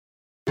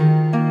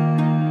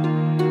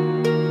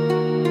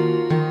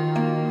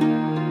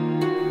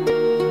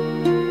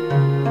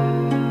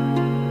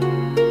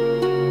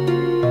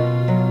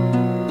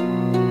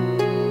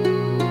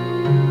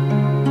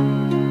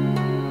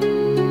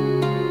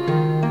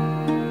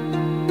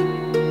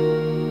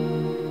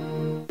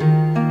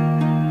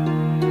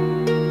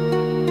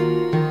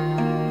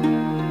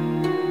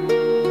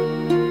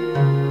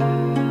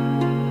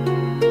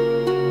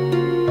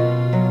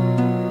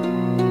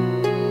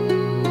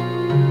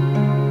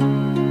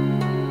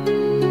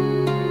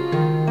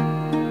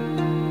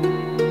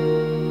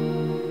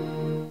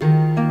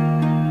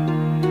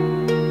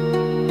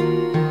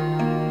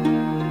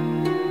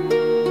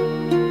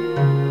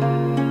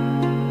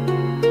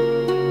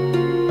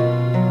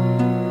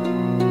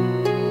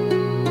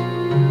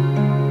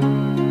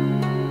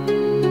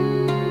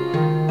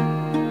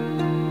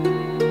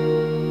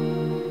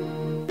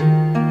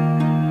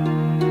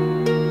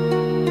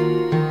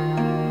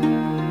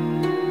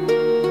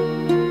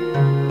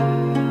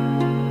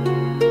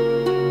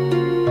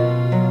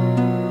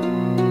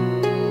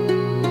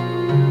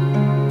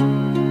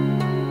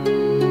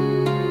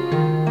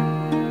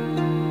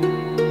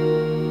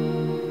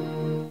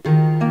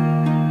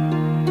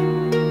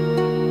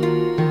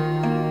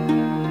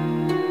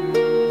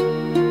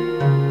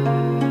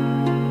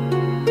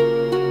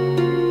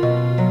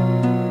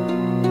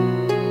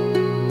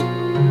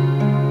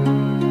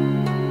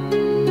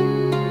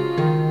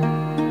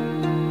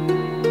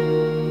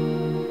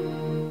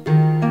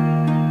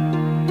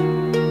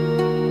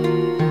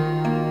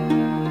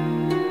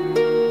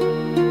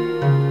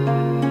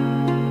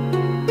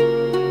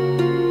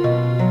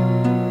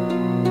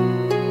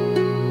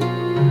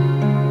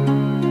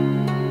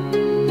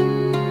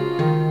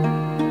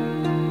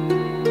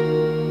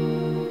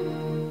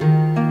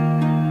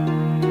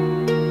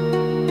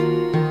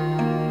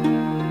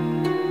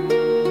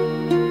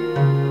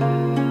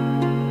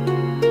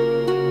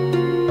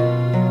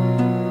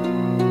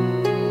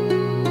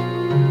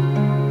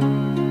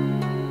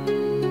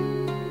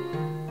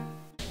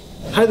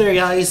Hi there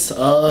guys,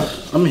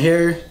 I'm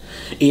here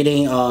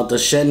eating the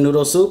Shin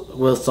noodle soup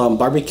with some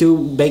barbecue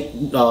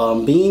baked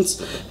beans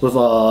with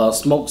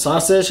smoked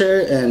sausage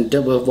here and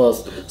dipped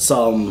with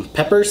some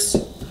peppers,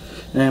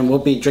 and we'll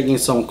be drinking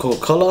some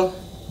Coca-Cola.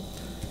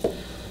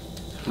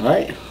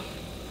 Alright,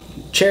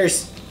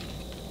 cheers!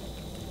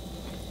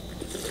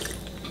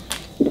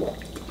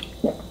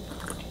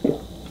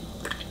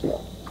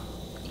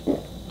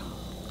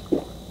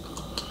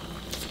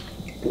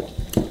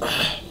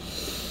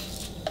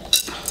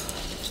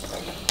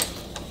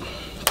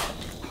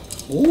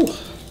 Ooh.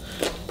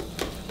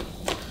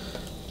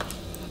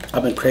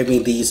 I've been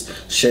craving these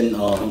Shin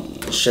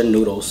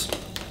noodles.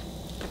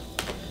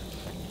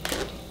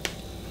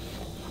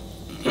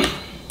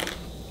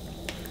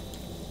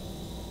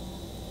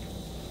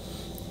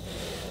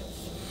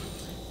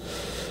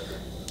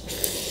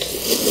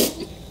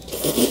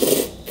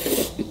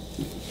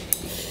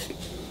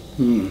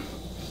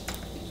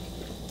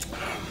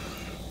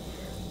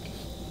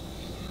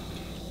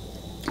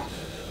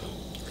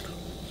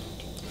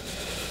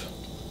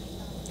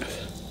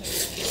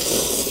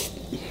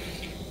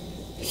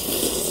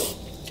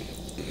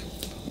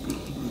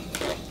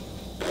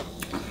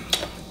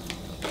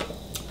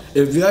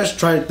 If you guys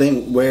try to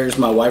think where's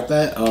my wife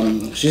at,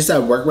 she's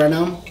at work right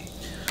now,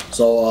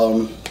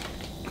 so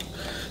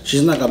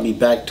she's not gonna be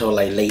back till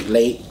like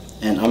late,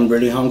 and I'm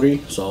really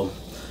hungry, so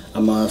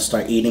I'm gonna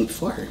start eating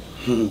before her.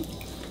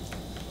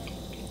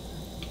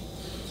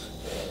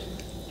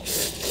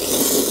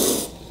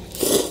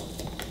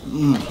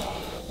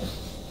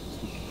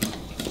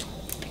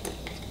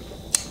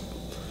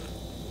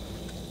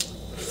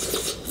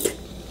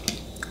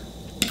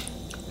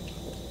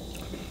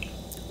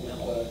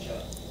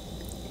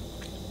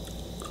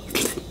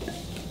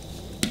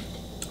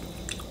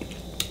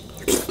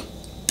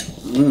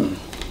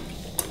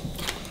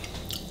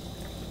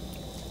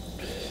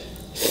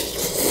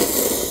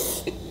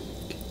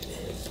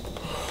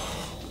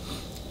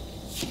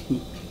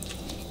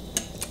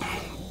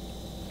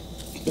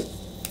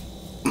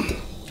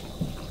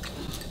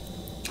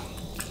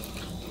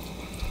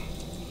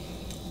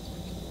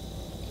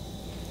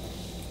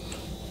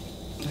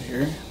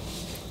 Here.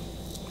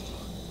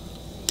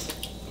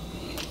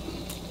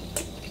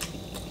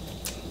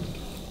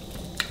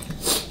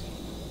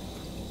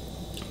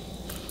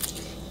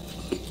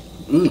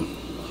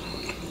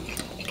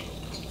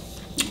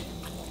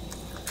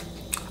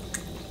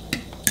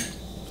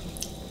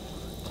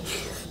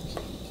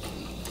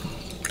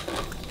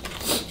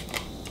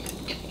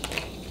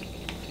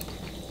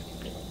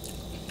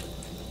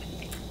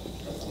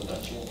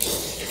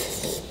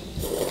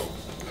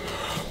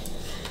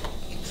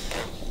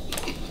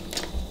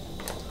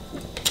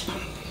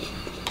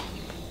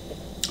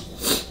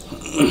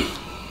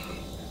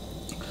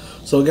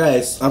 So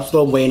guys, I'm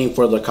still waiting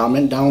for the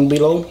comment down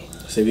below.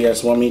 So if you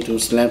guys want me to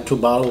slam 2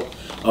 bottles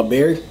of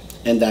beer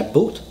in that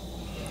boot.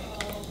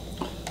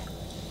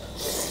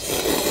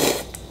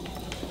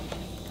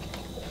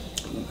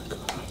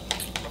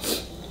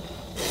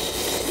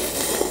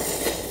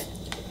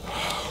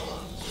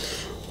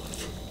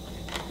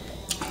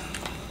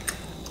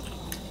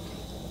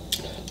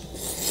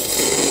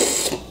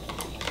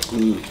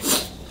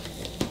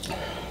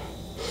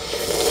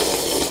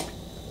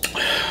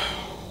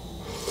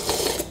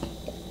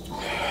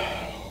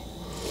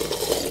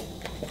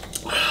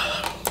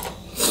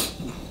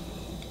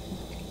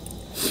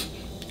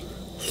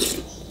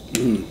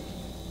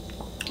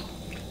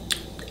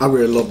 I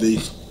really love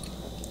these.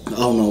 I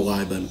don't know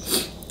why, but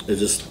they're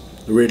just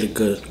really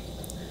good.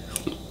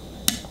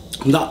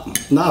 Not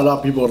a lot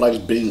of people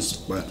like beans,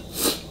 but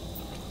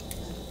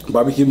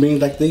barbecue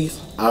beans like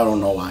these, I don't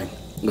know why.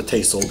 It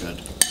tastes so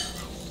good.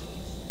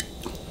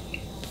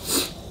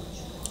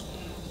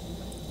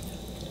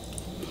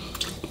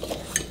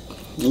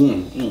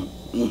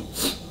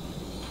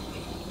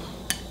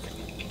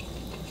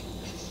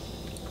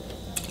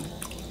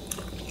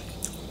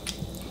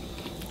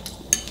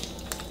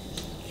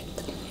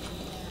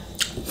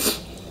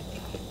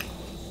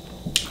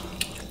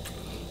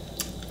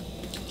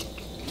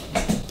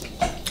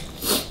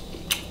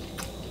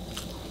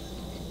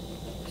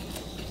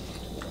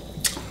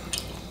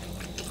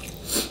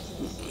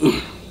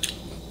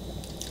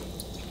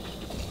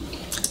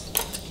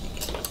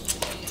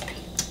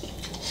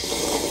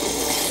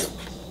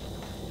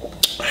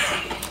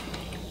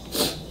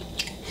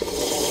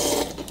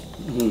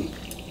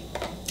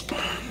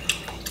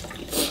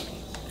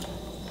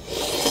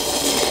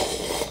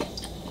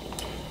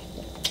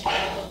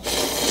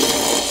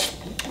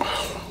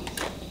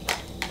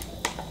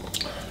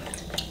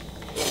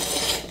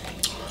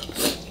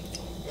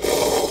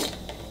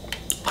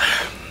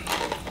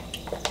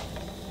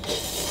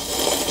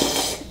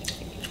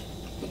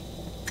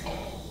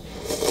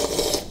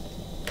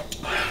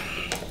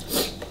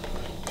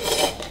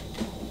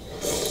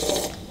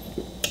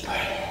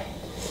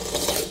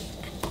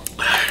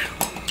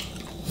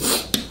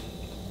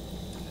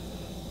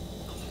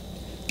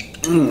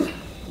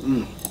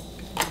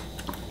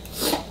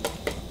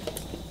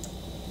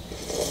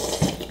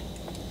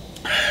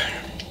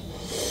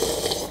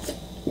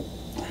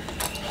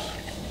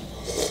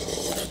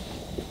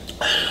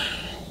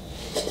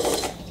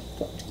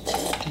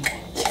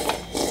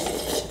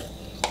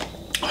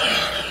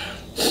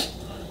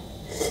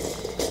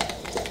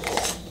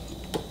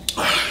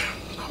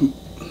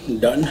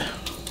 Done.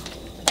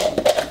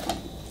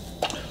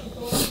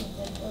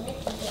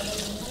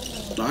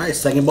 Alright,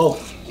 second bowl.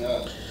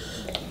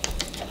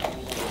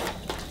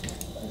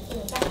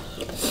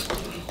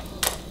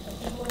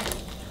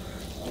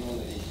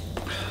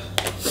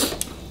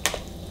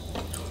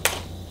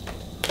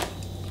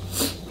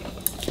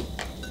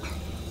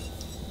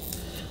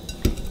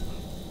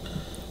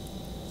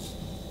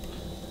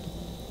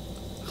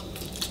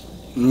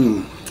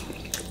 Mmm.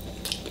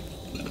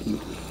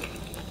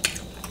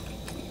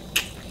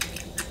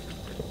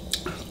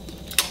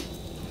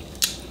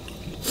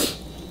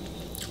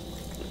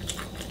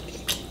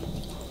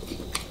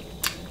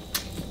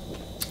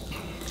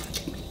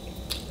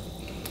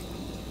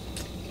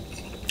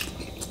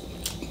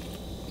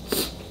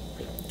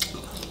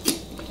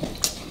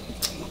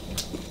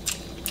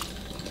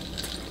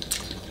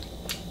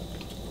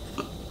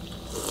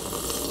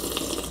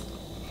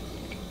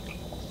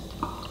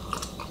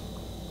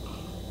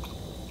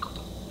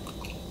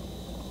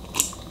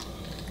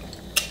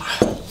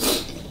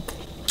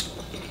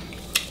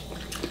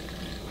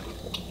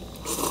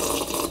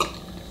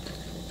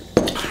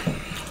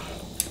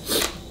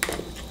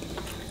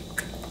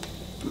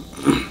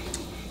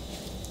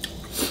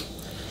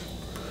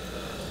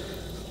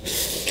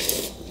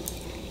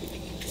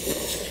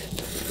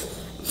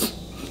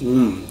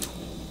 Mmm.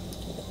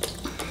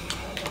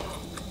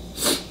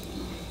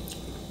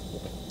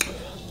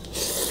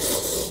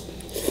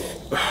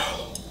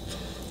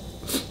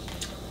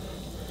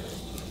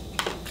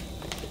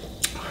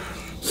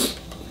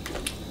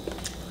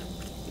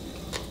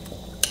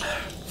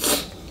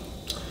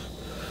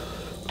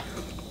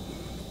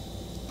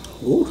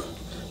 Ooh.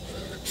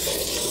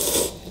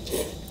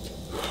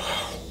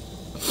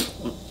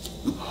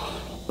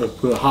 It's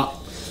pretty hot.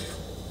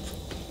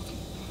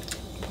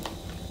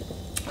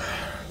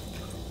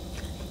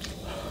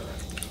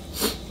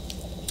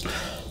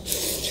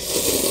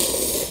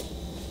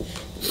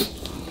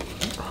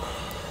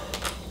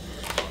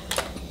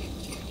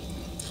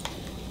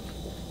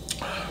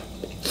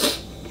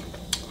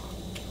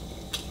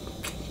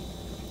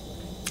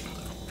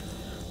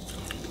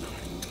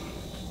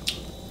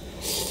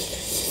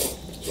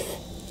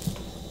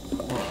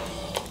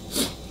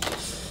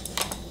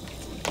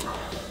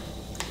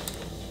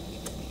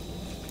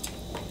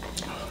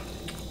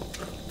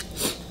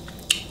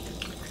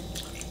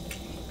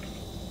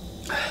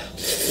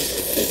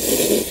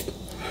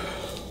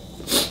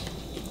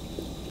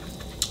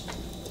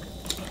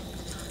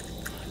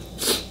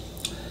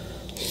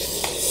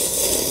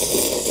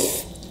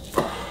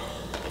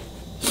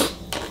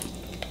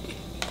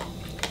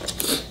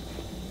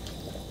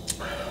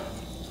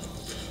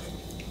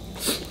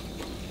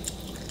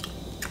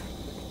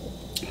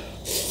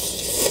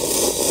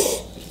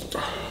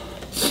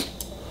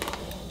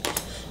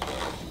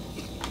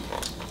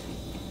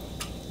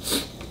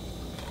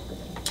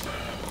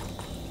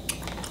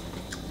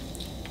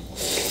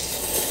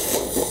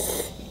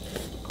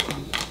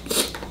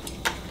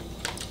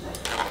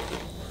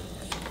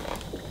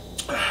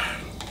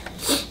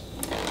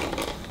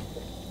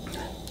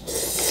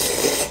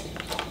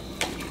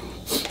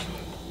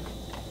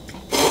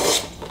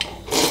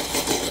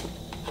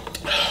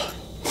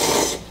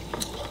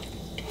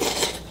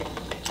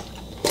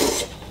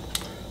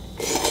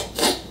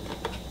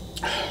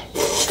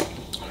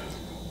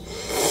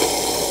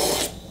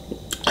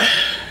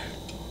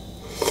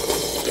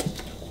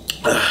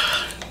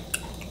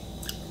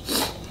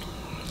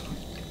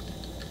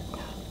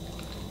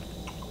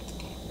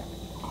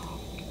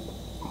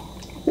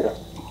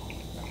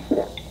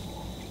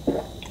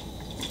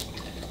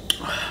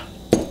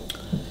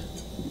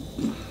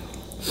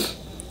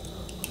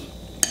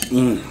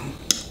 Mm.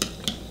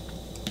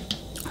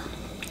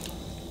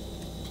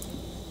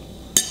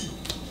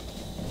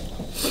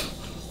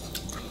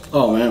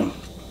 Oh man,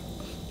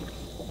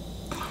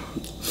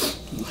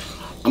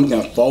 I'm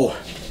getting full.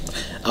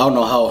 I don't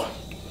know how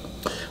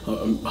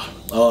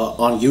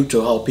on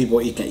YouTube how people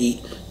can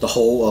eat the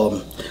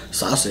whole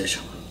sausage.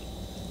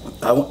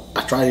 I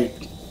try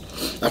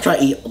to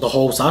eat the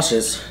whole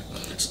sausage,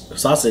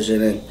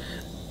 and then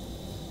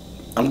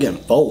I'm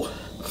getting full,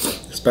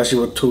 especially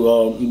with two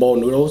bowl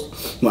noodles.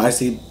 When I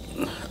see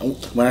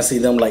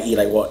them like eat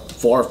like what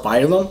 4 or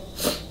 5 of them,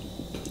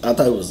 I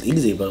thought it was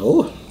easy, but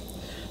ooh,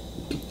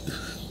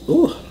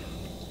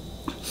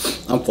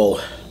 I'm full.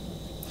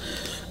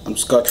 I'm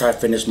just gonna try to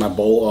finish my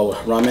bowl of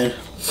ramen,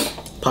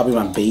 probably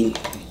my bean.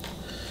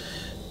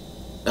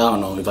 I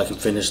don't know if I can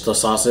finish the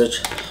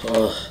sausage.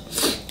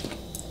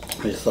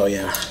 So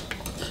yeah,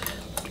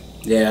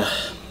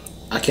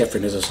 I can't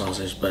finish the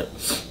sausage, but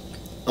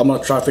I'm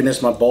gonna try to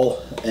finish my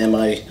bowl and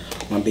my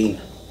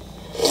bean.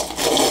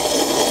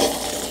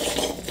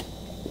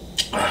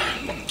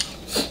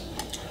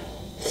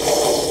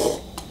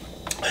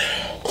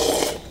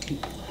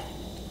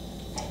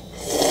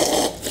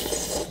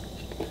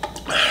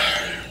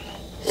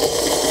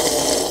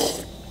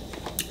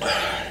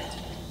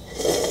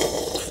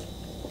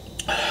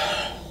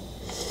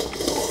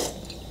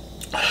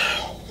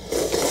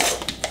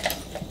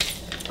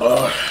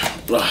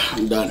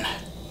 I'm done.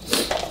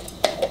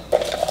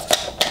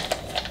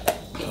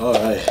 All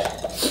right,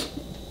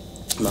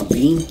 my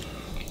bean.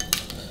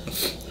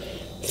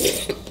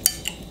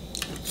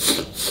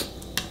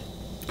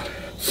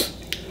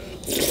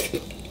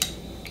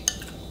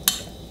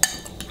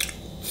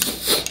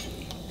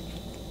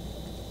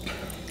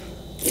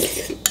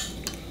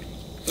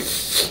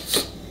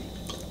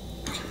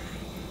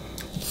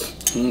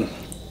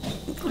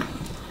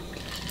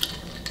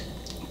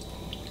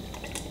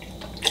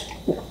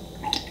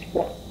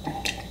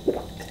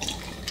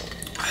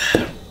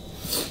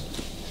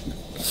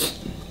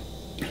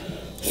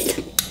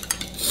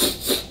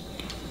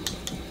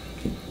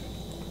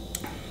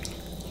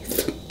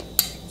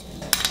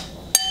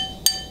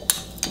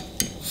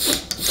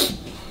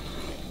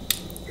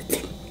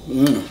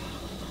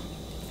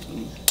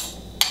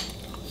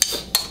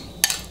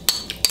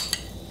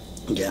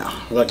 Yeah,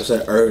 like I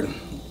said,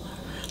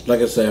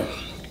 like I said,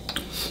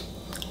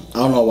 I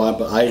don't know why,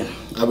 but I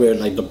really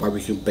like the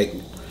barbecue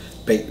baked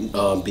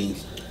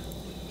beans.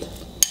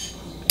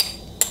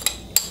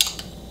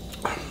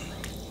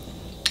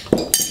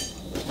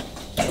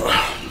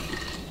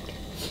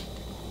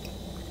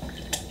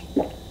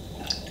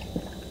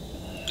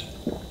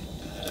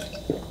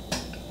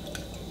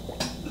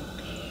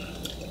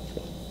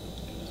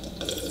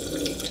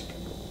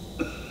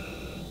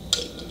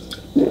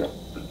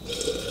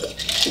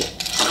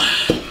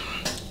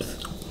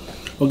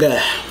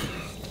 Okay.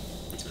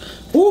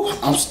 Woo,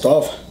 I'm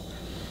stuffed.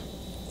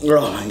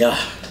 Oh my god.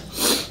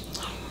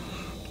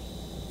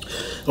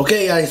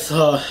 Okay guys,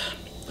 I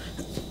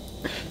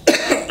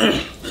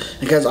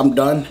guess I'm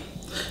done.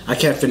 I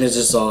can't finish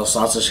this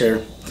sausage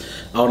here.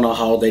 I don't know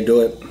how they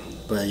do it,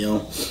 but you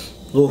know,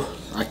 ooh,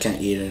 I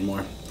can't eat it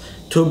anymore.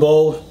 2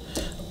 bowl,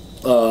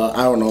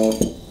 I don't know,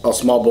 a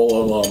small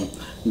bowl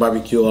of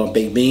barbecue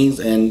baked beans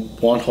and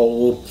 1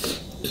 whole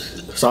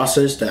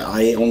sausage that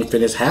I only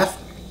finished half.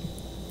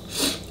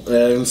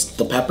 And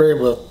the pepper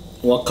with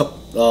 1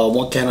 cup,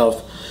 1 can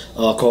of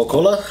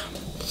Coca-Cola,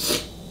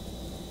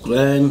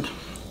 and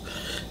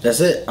that's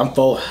it. I'm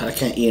full. I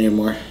can't eat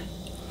anymore.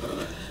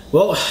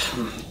 Well,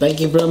 thank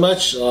you very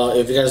much.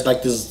 If you guys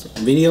like this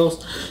video,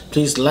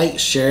 please like,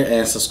 share,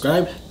 and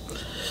subscribe.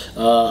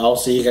 I'll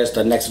see you guys in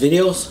the next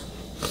videos,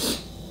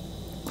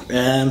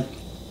 and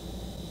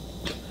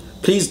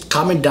please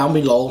comment down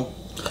below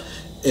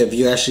if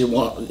you guys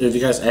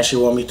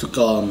actually want me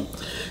to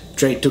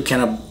drink 2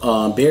 cans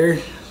of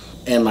beer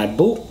and my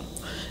boot.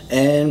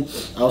 And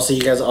I'll see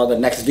you guys on the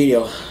next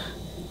video.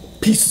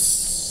 Peace.